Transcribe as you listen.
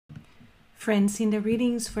Friends, in the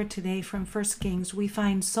readings for today from 1 Kings, we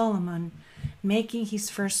find Solomon making his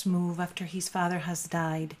first move after his father has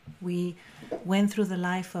died. We went through the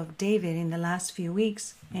life of David in the last few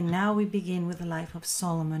weeks, and now we begin with the life of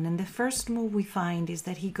Solomon. And the first move we find is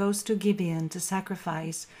that he goes to Gibeon to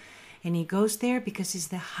sacrifice, and he goes there because it's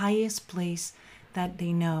the highest place that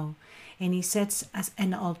they know. And he sets as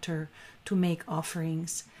an altar to make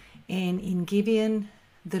offerings. And in Gibeon,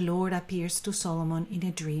 the Lord appears to Solomon in a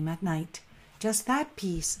dream at night. Just that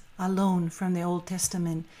piece alone from the Old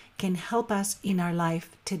Testament can help us in our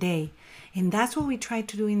life today. And that's what we try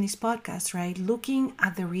to do in this podcast, right? Looking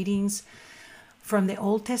at the readings from the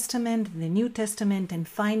Old Testament, the New Testament, and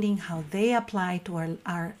finding how they apply to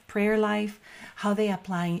our prayer life, how they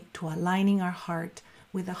apply to aligning our heart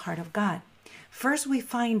with the heart of God. First, we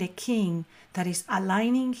find a king that is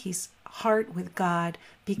aligning his heart with God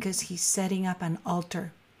because he's setting up an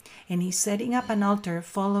altar. And he's setting up an altar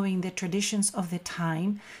following the traditions of the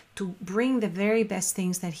time to bring the very best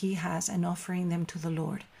things that he has and offering them to the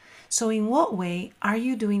Lord. So in what way are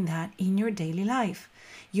you doing that in your daily life?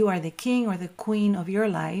 You are the king or the queen of your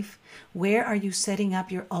life. Where are you setting up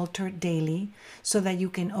your altar daily so that you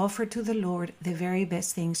can offer to the Lord the very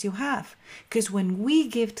best things you have? Because when we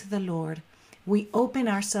give to the Lord, we open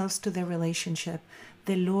ourselves to the relationship.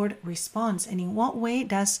 The Lord responds. And in what way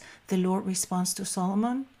does the Lord respond to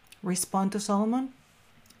Solomon?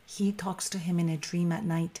 He talks to him in a dream at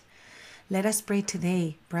night. Let us pray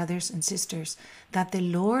today, brothers and sisters, that the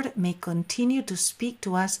Lord may continue to speak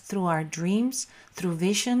to us through our dreams, through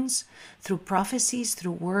visions, through prophecies,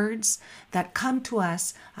 through words that come to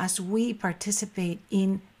us as we participate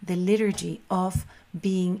in the liturgy of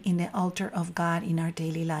being in the altar of God in our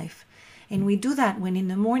daily life. And we do that when in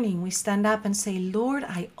the morning we stand up and say, Lord,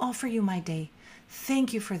 I offer you my day.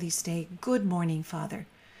 Thank you for this day. Good morning, Father.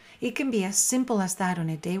 It can be as simple as that on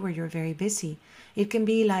a day where you're very busy. It can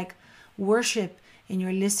be like worship and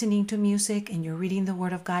you're listening to music and you're reading the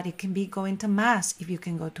Word of God. It can be going to Mass if you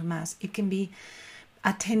can go to Mass. It can be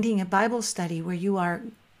attending a Bible study where you are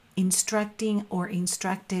instructing or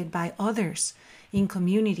instructed by others in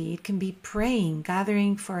community. It can be praying,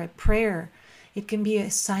 gathering for a prayer. It can be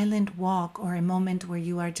a silent walk or a moment where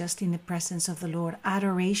you are just in the presence of the Lord.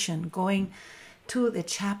 Adoration, going to the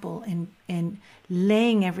chapel and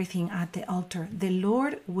laying everything at the altar. The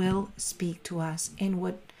Lord will speak to us. And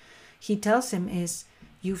what he tells him is,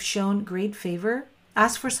 you've shown great favor.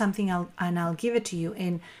 Ask for something and I'll give it to you.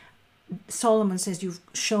 And Solomon says, you've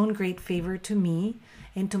shown great favor to me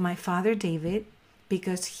and to my father David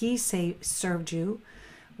because he served you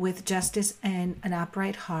with justice and an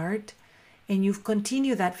upright heart. And you've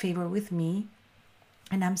continued that favor with me,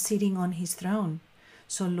 and I'm sitting on his throne.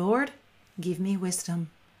 So Lord, give me wisdom.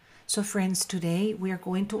 So friends, today we are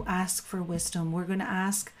going to ask for wisdom. We're going to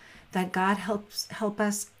ask that God help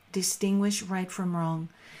us distinguish right from wrong,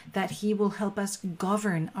 that he will help us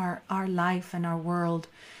govern our life and our world,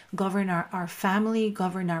 govern our family,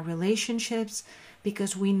 govern our relationships,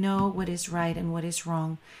 because we know what is right and what is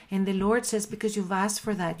wrong. And the Lord says, because you've asked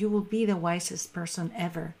for that, you will be the wisest person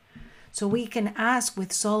ever. So we can ask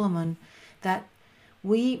with Solomon that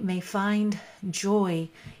we may find joy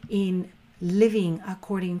in living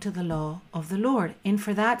according to the law of the Lord. And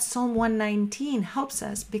for that, Psalm 119 helps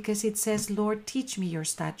us because it says, Lord, teach me your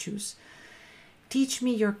statutes. Teach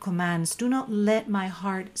me your commands. Do not let my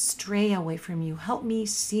heart stray away from you. Help me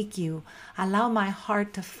seek you. Allow my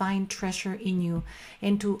heart to find treasure in you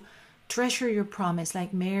and to treasure your promise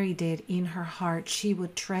like Mary did in her heart. She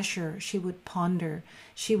would treasure, she would ponder,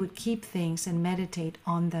 she would keep things and meditate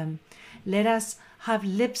on them. Let us have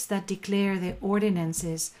lips that declare the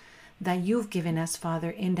ordinances that you've given us,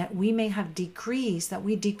 Father, and that we may have decrees, that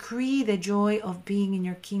we decree the joy of being in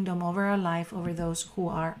your kingdom over our life, over those who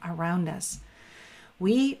are around us.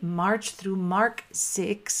 We march through Mark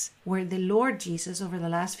 6, where the Lord Jesus over the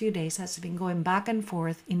last few days has been going back and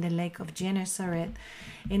forth in the lake of Gennesaret.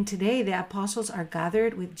 And today the apostles are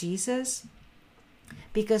gathered with Jesus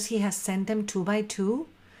because he has sent them 2 by 2.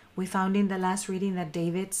 We found in the last reading that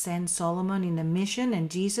David sent Solomon in the mission and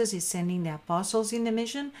Jesus is sending the apostles in the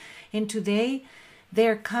mission. And today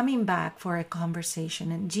they're coming back for a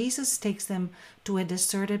conversation. And Jesus takes them to a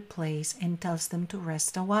deserted place and tells them to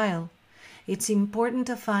rest a while. It's important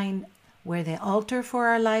to find where the altar for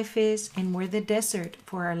our life is and where the desert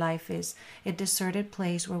for our life is. A deserted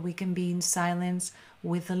place where we can be in silence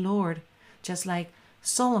with the Lord. Just like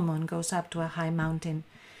Solomon goes up to a high mountain.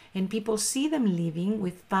 And people see them leaving. We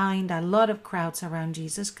find a lot of crowds around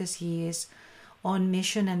Jesus because he is on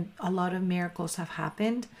mission and a lot of miracles have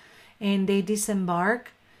happened. And they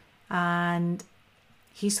disembark and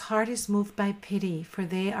His heart is moved by pity, for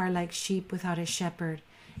they are like sheep without a shepherd,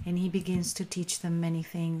 and he begins to teach them many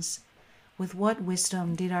things. With what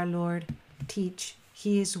wisdom did our Lord teach?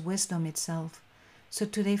 He is wisdom itself. So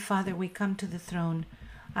today, Father, we come to the throne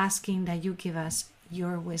asking that you give us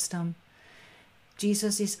your wisdom.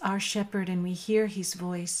 Jesus is our shepherd, and we hear his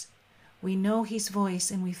voice. We know his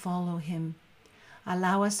voice and we follow him.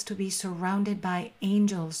 Allow us to be surrounded by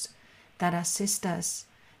angels that assist us,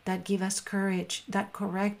 that give us courage, that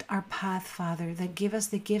correct our path, Father, that give us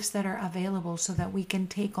the gifts that are available so that we can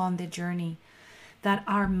take on the journey, that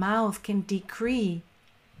our mouth can decree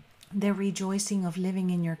the rejoicing of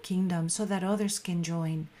living in your kingdom so that others can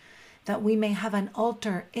join, that we may have an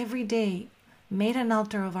altar every day, made an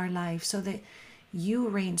altar of our life so that you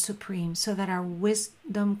reign supreme, so that our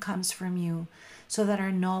wisdom comes from you, so that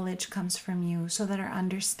our knowledge comes from you, so that our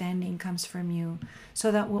understanding comes from you,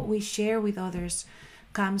 so that what we share with others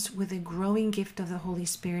comes with a growing gift of the Holy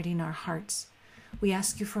Spirit in our hearts. We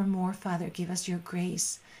ask you for more, Father. Give us your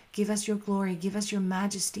grace, give us your glory, give us your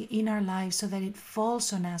majesty in our lives so that it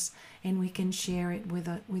falls on us and we can share it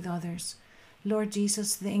with others. Lord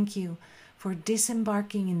Jesus, thank you for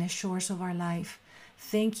disembarking in the shores of our life.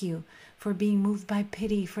 Thank you for being moved by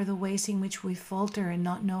pity for the ways in which we falter and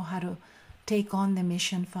not know how to take on the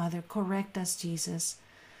mission, Father. Correct us, Jesus.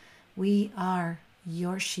 We are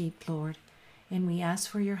your sheep, Lord, and we ask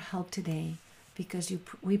for your help today because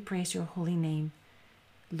we praise your holy name.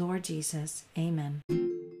 Lord Jesus, amen.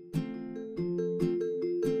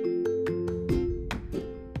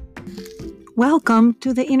 Welcome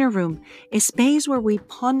to the Inner Room, a space where we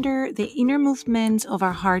ponder the inner movements of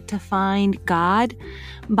our heart to find God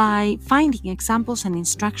by finding examples and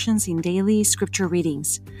instructions in daily scripture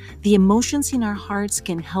readings. The emotions in our hearts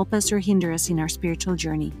can help us or hinder us in our spiritual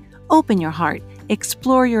journey. Open your heart,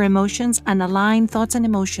 explore your emotions, and align thoughts and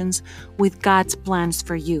emotions with God's plans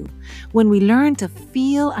for you. When we learn to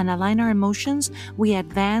feel and align our emotions, we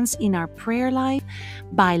advance in our prayer life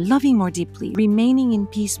by loving more deeply, remaining in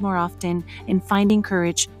peace more often, and finding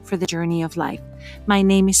courage for the journey of life. My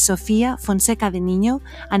name is Sofia Fonseca de Niño,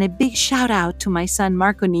 and a big shout out to my son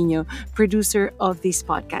Marco Niño, producer of this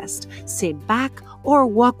podcast. Sit back or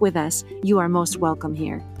walk with us. You are most welcome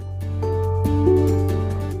here.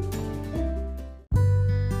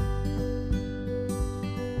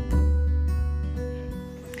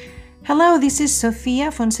 Hello, this is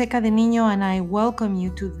Sofia Fonseca de Niño, and I welcome you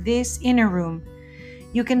to this Inner Room.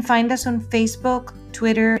 You can find us on Facebook,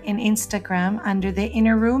 Twitter, and Instagram under the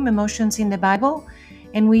Inner Room, Emotions in the Bible,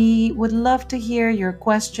 and we would love to hear your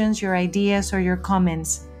questions, your ideas, or your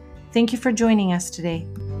comments. Thank you for joining us today.